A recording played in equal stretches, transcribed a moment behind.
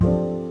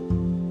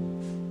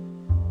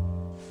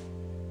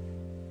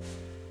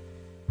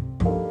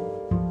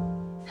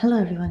Hello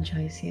everyone,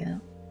 Joyce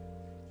here.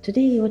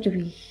 Today, what do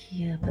we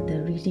hear about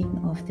the reading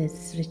of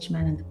this rich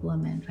man and the poor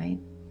man, right?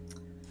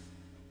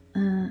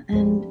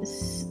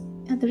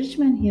 The rich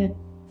man here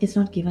is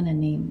not given a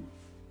name.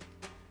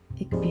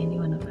 It could be any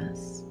one of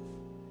us,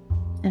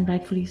 and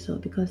rightfully so,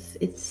 because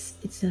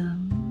it's a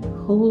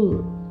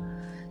whole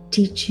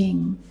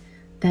teaching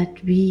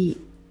that we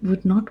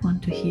would not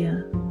want to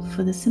hear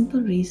for the simple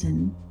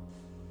reason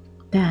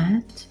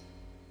that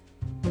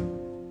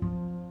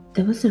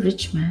there was a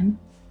rich man,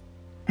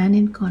 and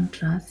in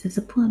contrast, there's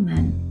a poor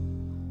man.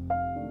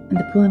 And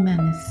the poor man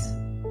is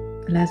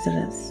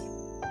Lazarus.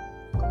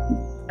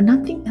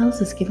 Nothing else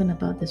is given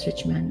about this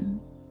rich man.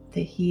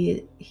 That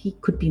he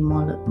could be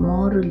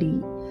morally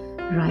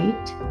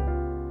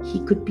right.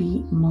 He could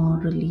be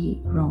morally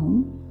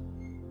wrong.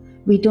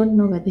 We don't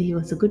know whether he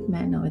was a good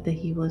man or whether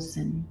he was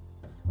an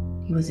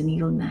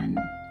evil man.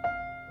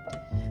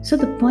 So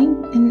the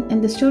point,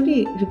 and the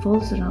story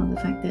revolves around the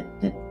fact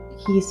that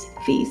he is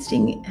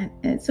feasting, and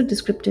it's so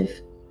descriptive.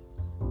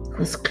 He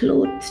was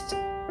clothed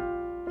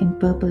in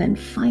purple and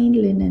fine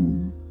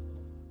linen,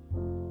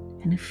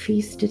 and he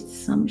feasted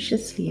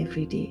sumptuously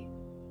every day.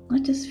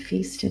 Not just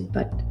feasted,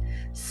 but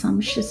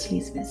sumptuously.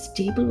 His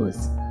table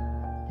was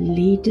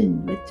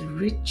laden with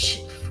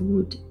rich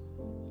food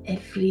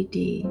every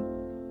day.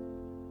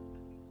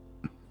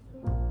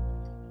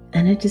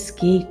 And at his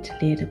gate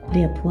lay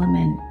a poor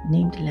man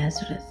named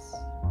Lazarus,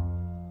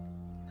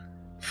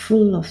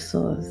 full of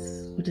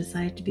sores, who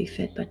desired to be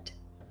fed,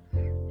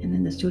 and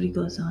then the story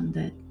goes on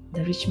that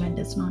the rich man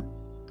does not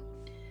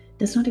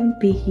even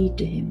pay heed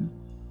to him.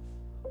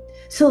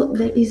 So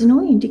there is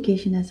no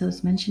indication, as I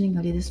was mentioning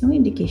earlier, there's no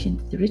indication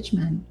that the rich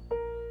man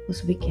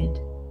was wicked.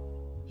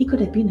 He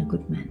could have been a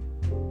good man,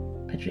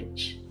 but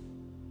rich.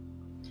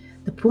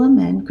 The poor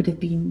man could have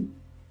been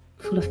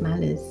full of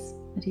malice,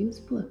 but he was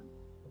poor.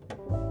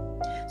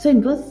 So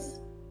in verse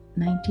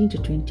 19 to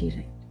 20,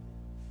 right?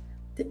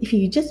 If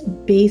you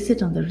just base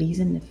it on the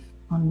reason,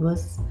 on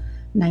verse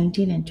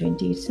 19 and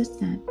 20, it says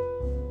that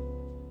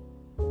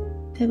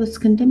there was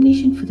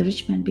condemnation for the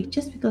rich man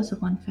just because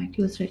of one fact: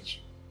 he was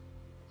rich.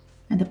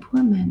 And the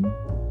poor man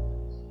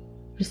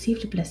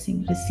received a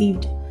blessing,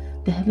 received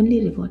the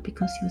heavenly reward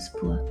because he was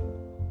poor.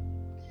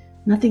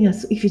 Nothing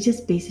else, if you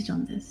just base it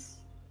on this.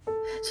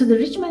 So the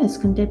rich man is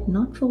condemned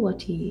not for what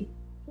he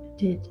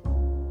did,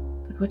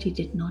 but what he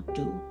did not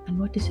do. And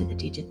what is it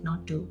that he did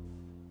not do?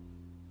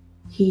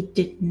 He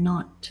did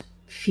not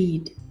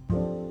feed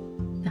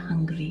the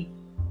hungry.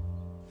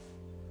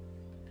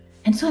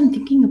 And so I'm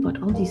thinking about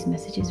all these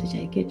messages which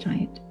I get,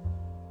 right?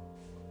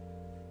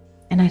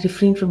 And I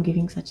refrain from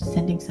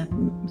sending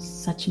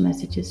such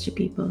messages to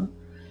people.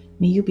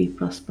 May you be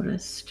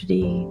prosperous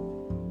today.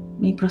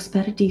 May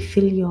prosperity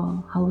fill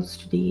your house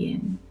today.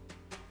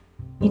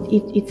 And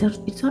it's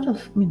sort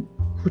of,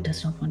 who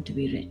does not want to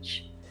be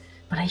rich?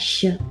 But I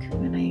shirk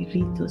when I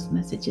read those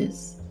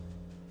messages.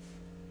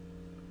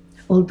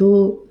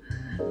 Although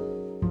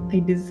I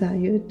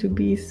desire to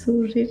be so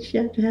rich,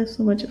 to have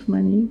so much of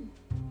money.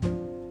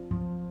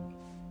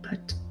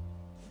 But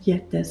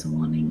yet there's a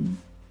warning.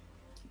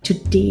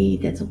 Today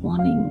there's a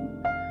warning.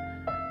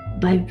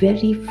 By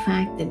very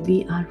fact that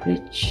we are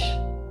rich,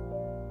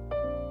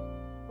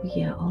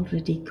 we are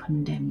already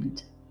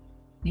condemned.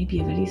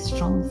 Maybe a very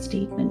strong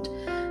statement,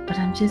 but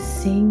I'm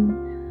just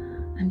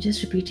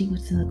repeating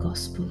what's in the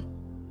gospel.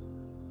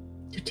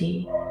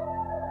 Today,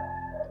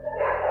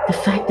 the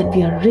fact that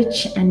we are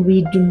rich and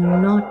we do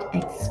not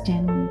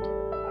extend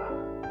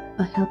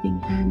a helping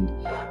hand,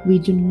 we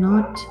do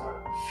not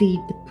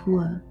feed the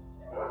poor,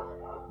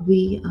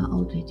 we are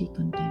already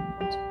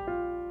condemned.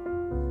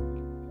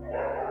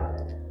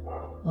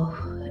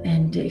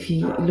 And if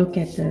you look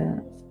at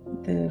the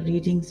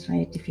readings,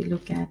 right? If you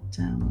look at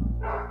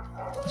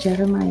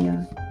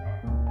Jeremiah,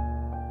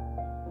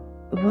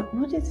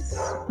 what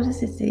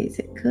does it say? It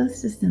says,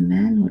 "Cursed is the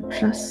man who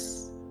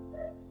trusts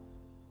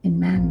in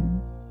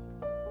man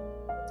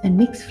and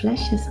makes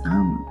flesh his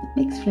arm."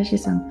 It makes flesh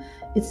his arm.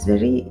 It's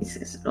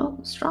a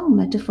strong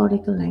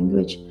metaphorical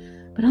language,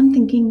 but I'm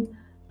thinking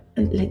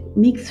like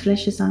makes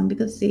flesh his arm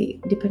because they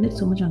depended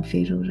so much on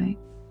Pharaoh, right?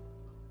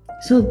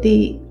 So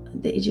the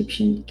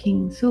Egyptian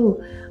king,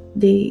 so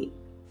they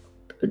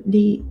put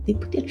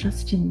their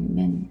trust in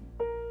men,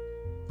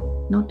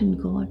 not in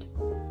God.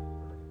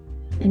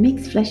 And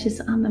makes flesh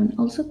his arm. I'm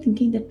also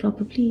thinking that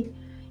probably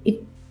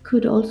it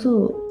could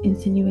also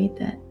insinuate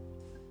that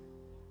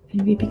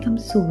when we become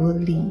so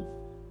worldly,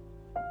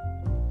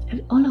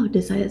 all our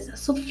desires are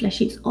so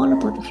fleshy, it's all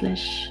about the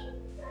flesh.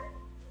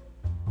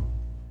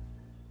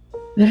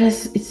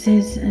 Whereas it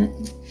says,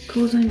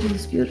 goes on to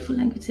this beautiful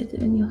language, that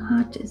when your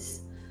heart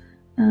is,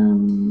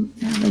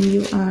 when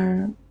you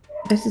are,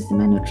 this is the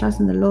man who trusts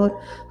in the Lord,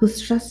 whose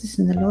trust is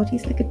in the Lord.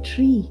 He's like a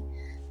tree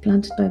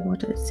planted by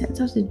water. It sends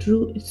out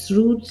its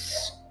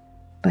roots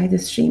by the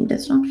stream,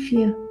 does not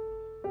fear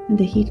when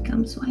the heat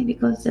comes. Why?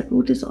 Because the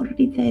root is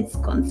already there. It's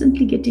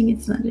constantly getting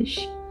its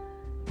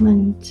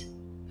nourishment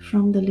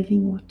from the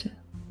living water.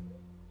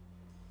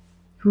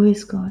 Who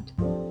is God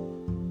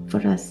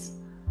for us?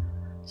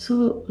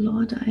 So,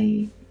 Lord,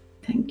 I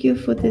Thank you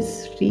for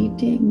this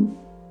reading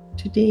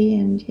today,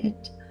 and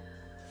yet,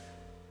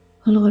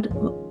 oh Lord,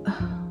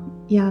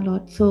 yeah,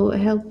 Lord, so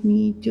help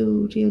me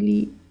to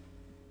really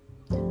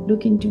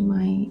look into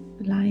my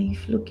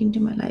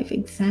life,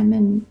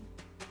 examine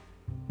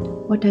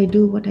what I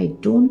do, what I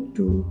don't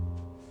do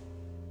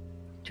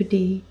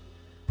today,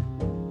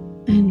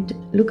 and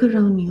look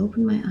around me,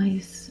 open my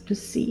eyes to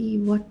see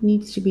what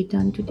needs to be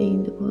done today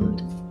in the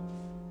world.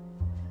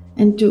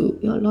 And to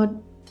your Lord,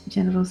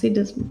 generosity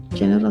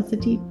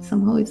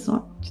somehow it's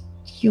not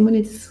human,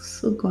 it's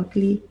so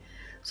godly.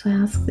 So I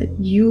ask that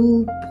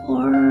you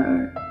pour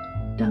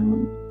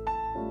down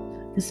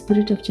the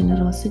spirit of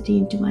generosity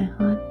into my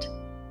heart,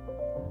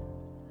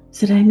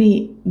 so that I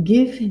may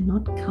give and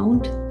not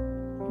count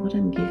what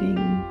I'm giving.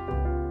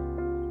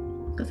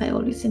 Because I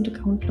always tend to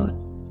count, Lord.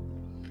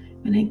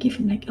 When I give,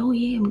 I'm like, oh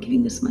yeah, I'm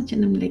giving this much,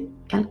 and I'm like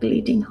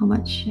calculating how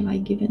much have I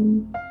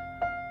given.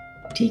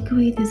 Take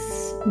away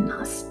this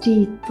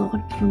nasty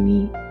thought from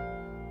me.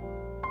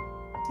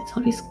 It's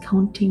always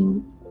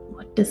counting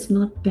what does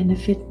not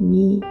benefit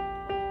me,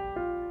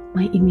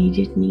 my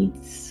immediate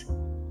needs.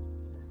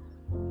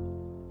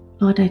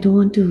 Lord, I don't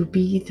want to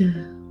be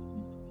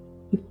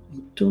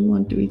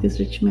this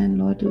rich man,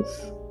 Lord,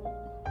 who's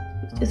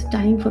just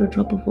dying for a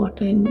drop of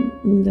water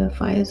in the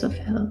fires of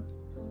hell.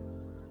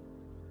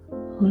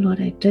 Oh Lord,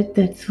 I dread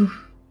that so.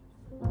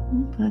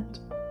 But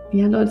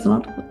yeah, Lord, it's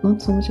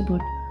not so much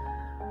about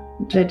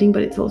dreading,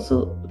 but it's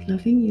also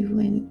loving you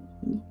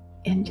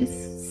and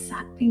just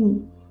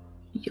sapping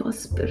your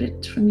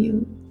spirit from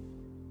you.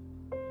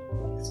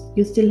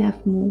 You still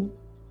have more.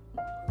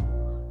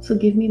 So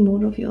give me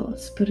more of your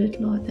spirit,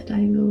 Lord, that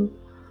I will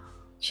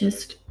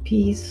just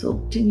be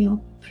soaked in your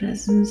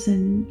presence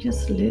and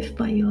just live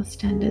by your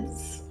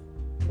standards.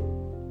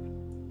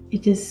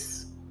 It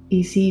is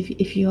easy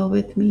if you are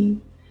with me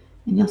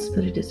and your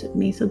spirit is with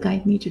me. So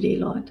guide me today,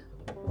 Lord,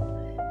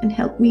 and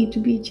help me to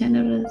be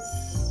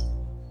generous.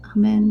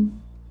 Amen.